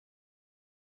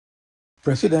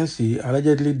Presidency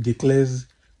allegedly declares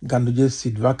Ganduje's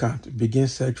seat vacant,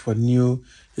 begins search for new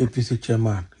APC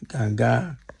chairman.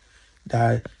 Ganga.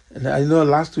 I know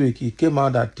last week it came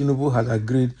out that Tinubu has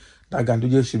agreed that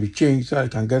Ganduje should be changed so I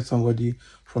can get somebody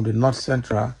from the North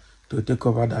Central to take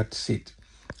over that seat.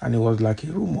 And it was like a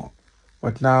rumor.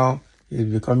 But now it's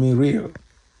becoming real.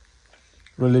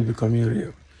 Really becoming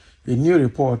real. A new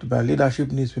report by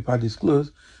Leadership newspaper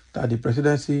disclosed that the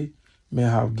presidency may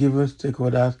have given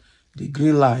stakeholders the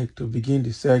green light to begin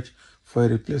the search for a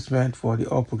replacement for the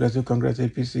All Progressive Congress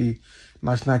APC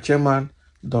National Chairman,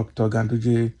 Dr.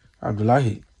 Ganduje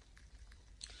Abdullahi.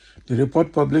 The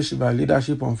report published by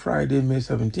Leadership on Friday, May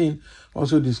 17,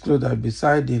 also disclosed that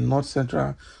beside the North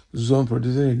Central Zone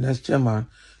producing the next chairman,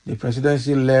 the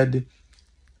presidency led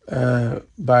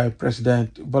by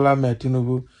President Bola Ahmed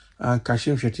Tinubu and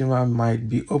Kashim Shettima might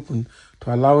be open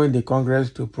to allowing the Congress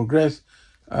to progress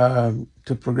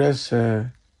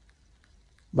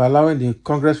by allowing the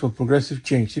Congress for Progressive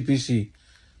Change (CPC)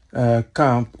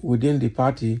 camp within the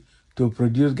party to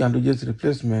produce Ganduje's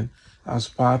replacement as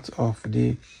part of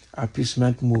the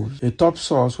appeasement moves. A top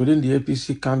source within the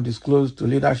APC camp disclosed to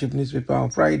Leadership newspaper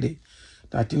on Friday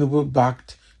that Tinubu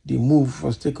backed the move for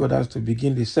stakeholders to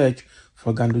begin the search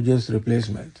for Ganduje's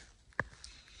replacement.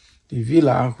 The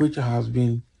Villa, which has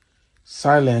been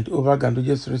silent over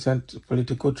Ganduje's recent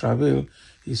political travail,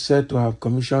 is said to have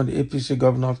commissioned APC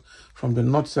governors from the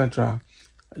North Central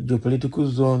geopolitical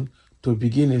zone to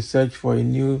begin a search for a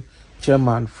new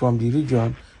chairman from the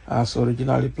region as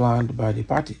originally planned by the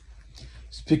party.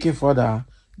 Speaking further,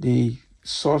 the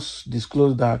source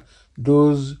disclosed that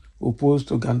those opposed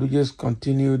to Ganduje's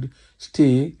continued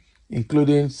stay,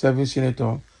 including serving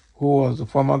senator who was the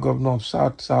former governor of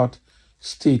South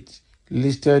State,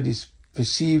 listed his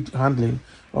perceived handling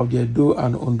of the Edo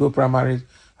and Ondo primaries,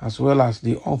 as well as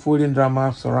the unfolding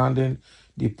drama surrounding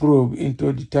the probe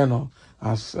into the tenure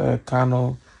as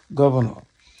Kano governor.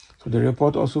 So the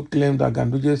report also claimed that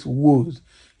Ganduje's woes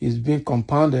is being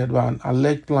compounded by an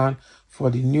alleged plan for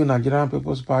the new Nigerian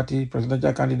People's Party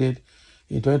presidential candidate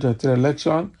in 2023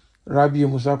 election, Rabiu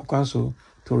Musa Kukanso,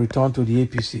 to return to the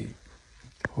APC.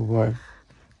 Oh boy.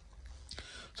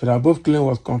 So the above claim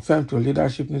was confirmed to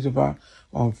Leadership newspaper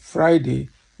on Friday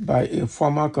by a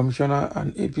former commissioner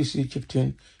and APC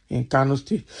chieftain in Kano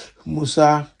State,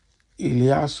 Musa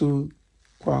Ilyasu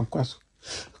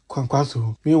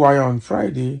Kwankwaso. Meanwhile, on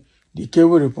Friday, the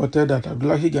cable reported that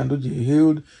Abdullahi Ganduje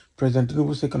hailed President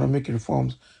Tinubu's economic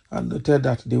reforms and noted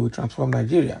that they will transform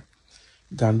Nigeria.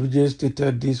 Ganduje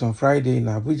stated this on Friday in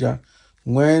Abuja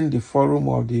when the forum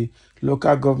of the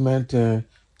local government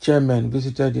chairman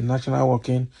visited the National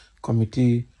Working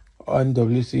Committee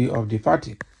NWC of the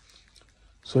party.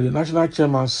 So the national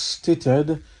chairman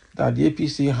stated that the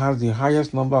APC has the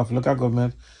highest number of local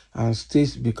governments and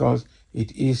states because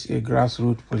it is a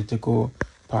grassroots political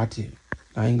party.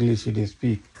 Now English they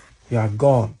speak. You are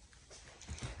gone.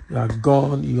 You are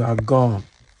gone. You are gone.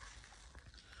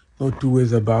 No two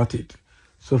ways about it.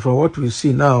 So from what we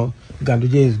see now,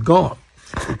 Ganduje is gone.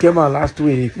 It came out last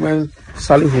week when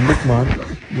Salihu Lukman,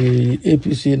 the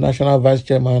APC national vice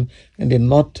chairman in the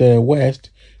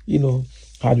Northwest,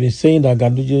 had been saying that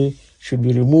Ganduje should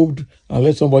be removed and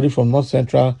let somebody from North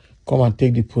Central come and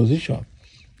take the position.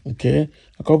 Okay,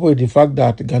 coupled with the fact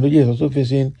that Ganduje is also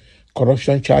facing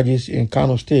corruption charges in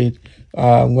Kano State,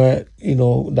 where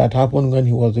that happened when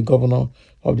he was the governor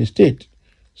of the state.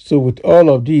 So with all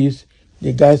of these,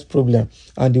 the guy's problem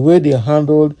and the way they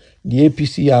handled the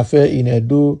APC affair in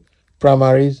Edo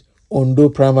primaries, Ondo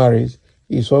primaries,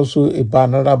 is also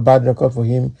another bad record for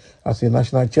him as a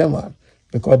national chairman,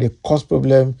 because they caused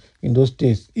problem in those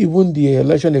states. Even the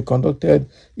election they conducted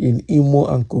in Imo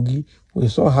and Kogi, we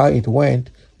saw how it went,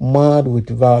 mad with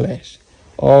violence.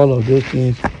 All of those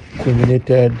things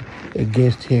culminated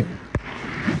against him.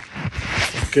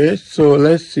 Okay, so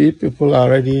let's see. People are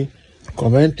already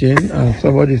commenting, and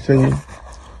somebody saying,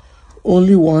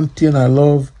 only one thing I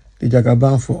love the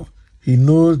Jagaban for. He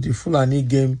knows the Fulani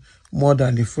game more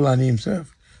than the Fulani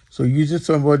himself. So using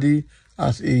somebody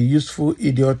as a useful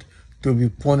idiot to be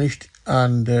punished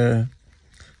and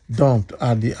dumped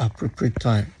at the appropriate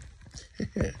time.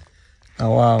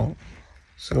 Oh, wow.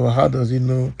 So how does he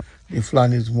know the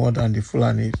Fulanis more than the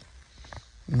Fulanis?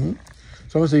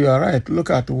 Someone say, you are right. Look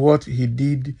at what he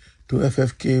did to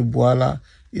FFK Buala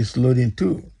is loading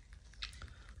too.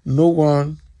 No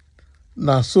one,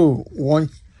 now so one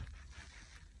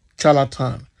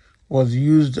charlatan was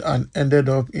used and ended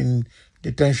up in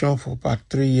detention for about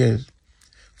 3 years.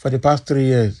 For the past 3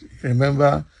 years,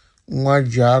 remember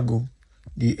Nwajago,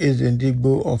 the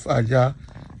Ezendigbo of Ajao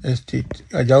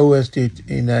Estate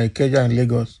in Ikeja in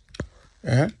Lagos.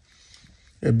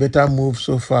 a better move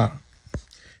so far.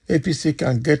 APC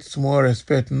can get small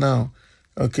respect now.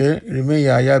 Okay, remain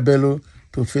Yahaya Bello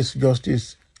to face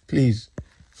justice, please.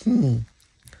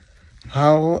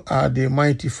 How are the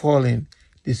mighty falling?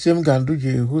 The same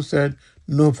Ganduje who said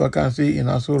no vacancy in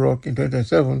Aso Rock in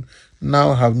 2027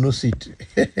 now have no seat.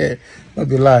 Not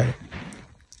be lie.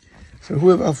 So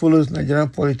whoever follows Nigerian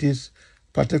politics,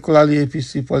 particularly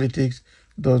APC politics,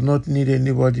 does not need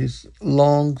anybody's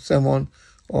long sermon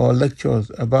or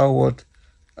lectures about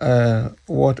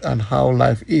what and how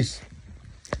life is.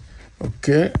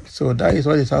 Okay, so that is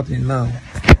what is happening now.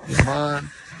 The man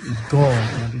is gone,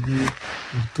 and the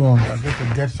is gone. I'm going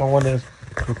to get someone else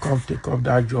to come take up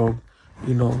that job,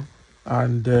 and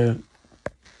I'm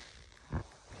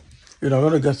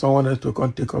going to get someone else to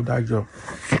come take up that job.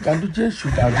 Ganduje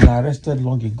should have been arrested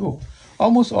long ago.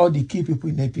 Almost all the key people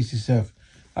in APC serve,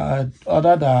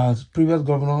 other than previous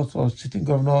governors or sitting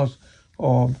governors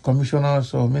or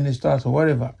commissioners or ministers or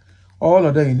whatever, all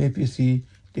of them in APC,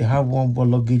 they have one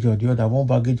luggage or the other, one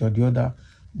baggage or the other,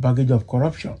 baggage of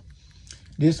corruption.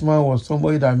 This man was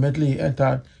somebody that immediately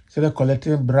entered, started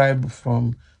collecting bribe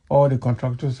from all the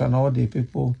contractors and all the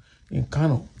people in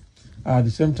Kano. At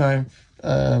the same time,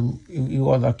 he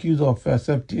was accused of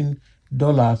accepting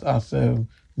dollars as a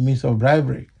means of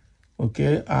bribery.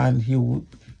 Okay, and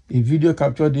a video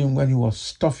captured him when he was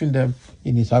stuffing them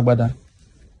in his agbada.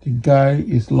 The guy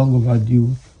is long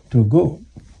overdue to go.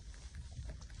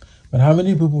 But how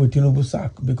many people will Tinubu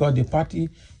sack? Because the party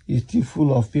is still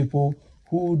full of people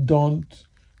who don't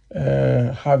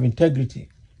have integrity.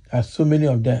 There's so many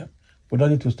of them. We don't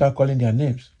need to start calling their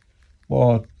names.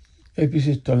 But APC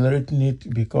is tolerating it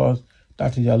because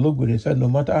that is their logo. They said no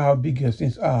matter how big your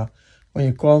sins are, when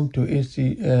you come to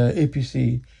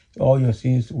APC, all your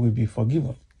sins will be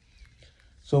forgiven.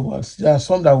 So but there are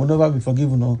some that will never be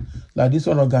forgiven. Like this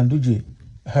one of Ganduje,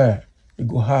 it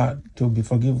go hard to be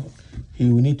forgiven. He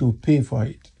will need to pay for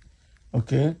it.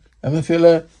 Okay?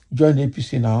 Emefiele joined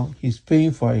APC now. He's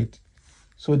paying for it.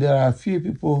 So there are a few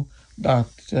people that,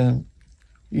 when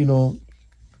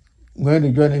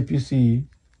they join APC,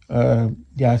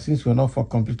 their sins were not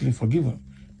completely forgiven.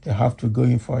 They have to go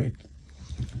in for it.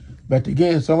 But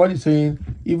again, somebody saying,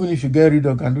 even if you get rid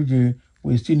of Ganduje,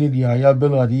 we still need Yahaya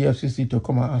Bello at the EFCC to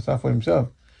come and answer for himself.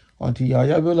 Until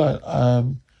Yahaya Bello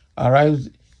arrives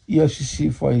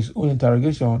EFCC for his own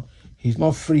interrogation, he's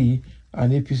not free,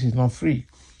 and APC is not free.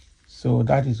 So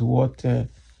that is what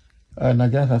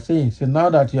Nigerians are saying. So now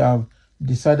that you have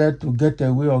decided to get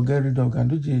away or get rid of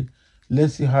Ganduje,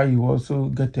 let's see how you also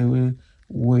get away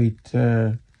with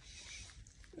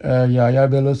Yahaya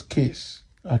Bello's case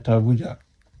at Abuja.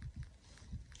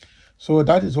 So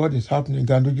that is what is happening.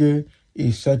 Ganduje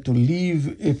is set to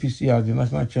leave APC as the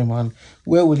national chairman.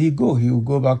 Where will he go? He will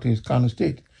go back to his Kano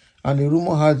state. And the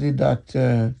rumor has it that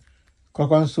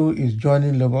Kwankwaso is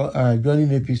joining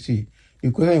APC.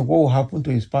 The question is, what will happen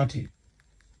to his party?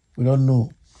 We don't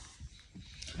know.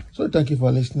 So thank you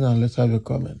for listening, and let's have a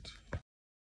comment.